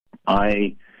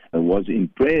I was in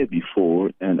prayer before,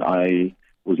 and I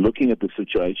was looking at the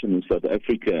situation in South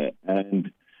Africa,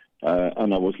 and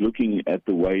I was looking at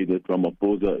the way that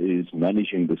Ramaphosa is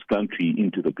managing this country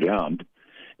into the ground,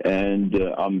 and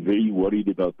I'm very worried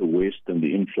about the West and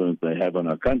the influence they have on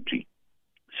our country.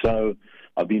 So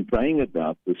I've been praying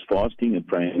about this, fasting and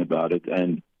praying about it,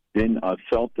 and then I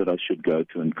felt that I should go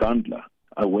to Nkandla.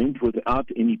 I went without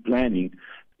any planning,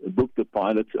 booked the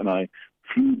pilots, and I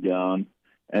flew down,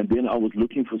 and then I was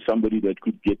looking for somebody that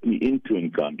could get me into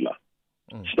Nkandla.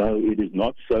 So it is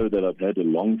not so that I've had a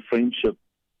long friendship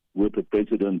with the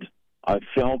president. I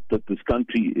felt that this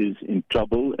country is in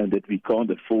trouble and that we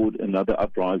can't afford another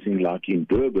uprising like in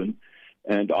Durban.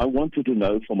 And I wanted to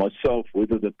know for myself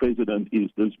whether the president is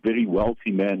this very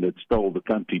wealthy man that stole the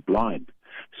country blind.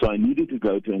 So I needed to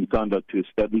go to Nkandla to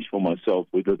establish for myself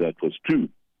whether that was true.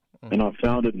 And I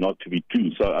found it not to be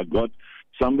true. So I got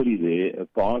somebody there, a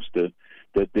pastor,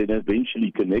 that then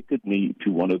eventually connected me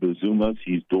to one of the Zumas,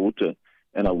 his daughter,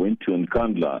 and I went to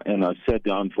Nkandla, and I sat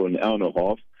down for an hour and a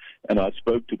half, and I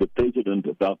spoke to the president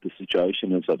about the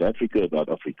situation in South Africa, about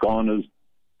Afrikaners,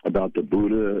 about the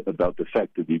Boere, about the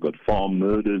fact that we've got farm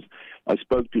murders. I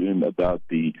spoke to him about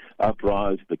the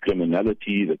uprising, the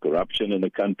criminality, the corruption in the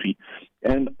country,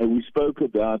 and we spoke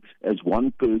about as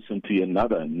one person to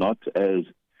another, not as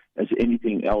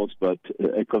anything else but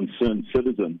a concerned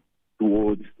citizen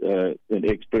towards an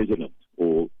ex-president,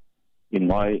 or in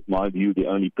my view, the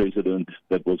only president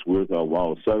that was worth our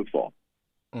while so far.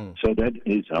 So that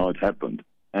is how it happened.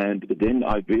 And then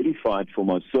I verified for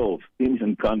myself in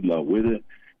Nkandla whether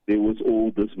there was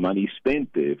all this money spent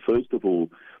there. First of all,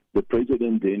 the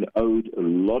president then owed a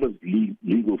lot of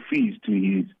legal fees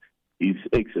to his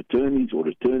ex-attorneys or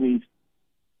attorneys.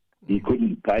 He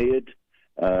couldn't pay it.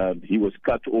 He was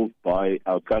cut off by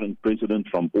our current president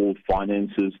from all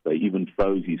finances. They even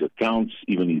froze his accounts,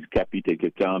 even his Capitec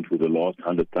account with the last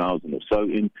 100,000 or so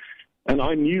in. And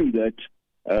I knew that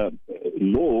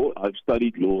law, I've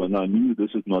studied law, and I knew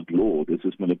this is not law, this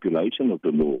is manipulation of the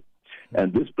law.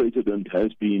 And this president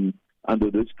has been under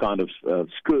this kind of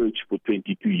scourge for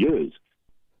 22 years.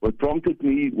 What prompted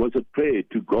me was a prayer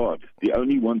to God, the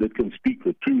only one that can speak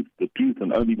the truth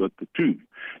and only but the truth.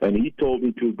 And he told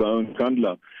me to go in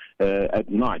Nkandla at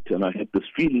night, and I had this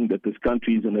feeling that this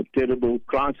country is in a terrible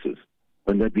crisis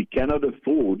and that we cannot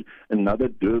afford another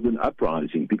Durban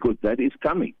uprising because that is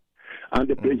coming.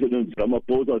 Under President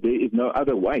Ramaphosa, there is no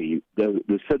other way.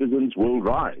 The citizens will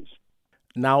rise.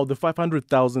 Now, the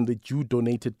 500,000 that you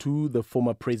donated to the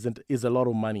former president is a lot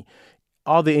of money.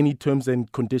 Are there any terms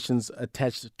and conditions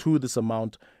attached to this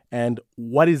amount, and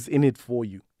what is in it for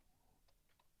you?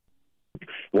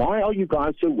 Why are you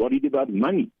guys so worried about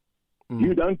money?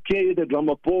 You don't care that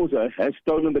Ramaphosa has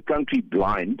stolen the country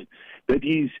blind, that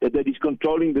he's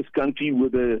controlling this country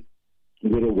with a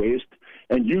West,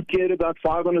 and you care about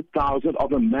 500,000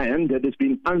 of a man that has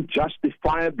been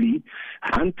unjustifiably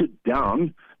hunted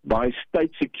down by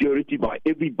state security, by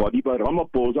everybody, by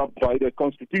Ramaphosa, by the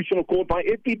Constitutional Court, by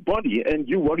everybody, and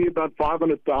you worry about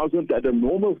 500,000 that a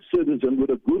normal citizen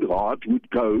with a good heart would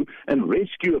go and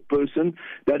rescue a person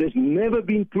that has never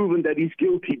been proven that he's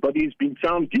guilty, but he's been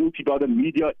found guilty by the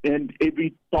media and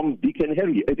every Tom, Dick, and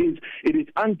Harry. It is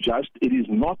unjust. It is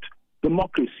not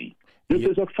democracy. This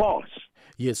is a farce.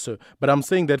 Yes, sir. But I'm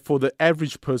saying that for the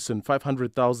average person,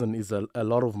 500,000 is a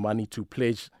lot of money to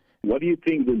pledge. What do you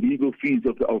think the legal fees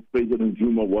of President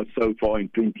Zuma was so far in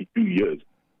 22 years?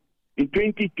 In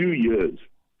 22 years,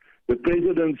 the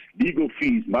president's legal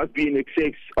fees must be in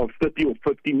excess of 30 or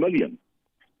 50 million.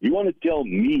 You want to tell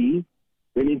me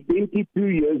that in 22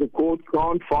 years a court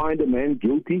can't find a man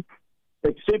guilty,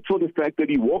 except for the fact that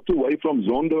he walked away from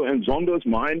Zondo, and Zondo's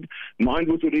mind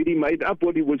was already made up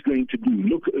what he was going to do.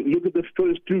 Look at the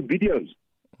first two videos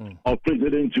of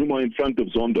President Zuma in front of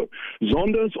Zondo.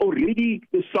 Zondo's already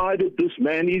decided this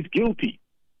man is guilty.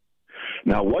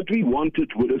 Now, what we wanted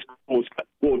with this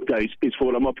court case is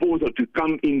for Ramaphosa to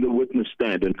come in the witness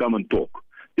stand and come and talk.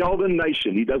 Tell the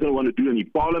nation he doesn't want to do any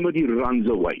parliament. He runs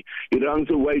away. He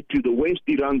runs away to the West.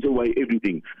 He runs away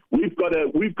everything. We've got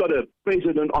a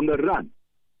president on the run.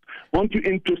 Aren't you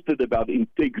interested about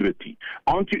integrity?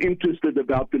 Aren't you interested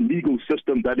about the legal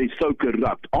system that is so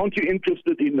corrupt? Aren't you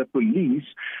interested in the police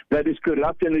that is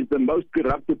corrupt and is the most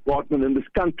corrupt department in this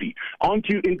country? Aren't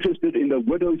you interested in the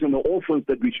widows and the orphans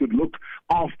that we should look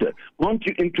after? Aren't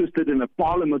you interested in a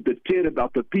parliament that cared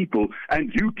about the people,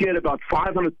 and you care about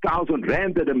 500,000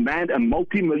 rand that a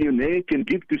multi-millionaire can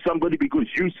give to somebody because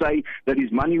you say that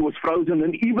his money was frozen?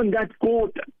 And even that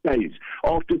court case,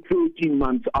 after 13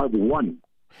 months, I've won.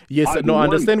 Yes, I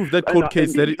understand with that court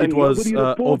case that it was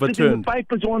overturned. In the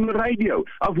papers on the radio.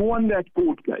 I've won that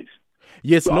court case.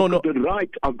 Yes, so I've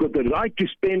got the right to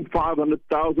spend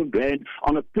 500,000 rand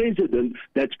on a president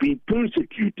that's been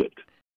persecuted.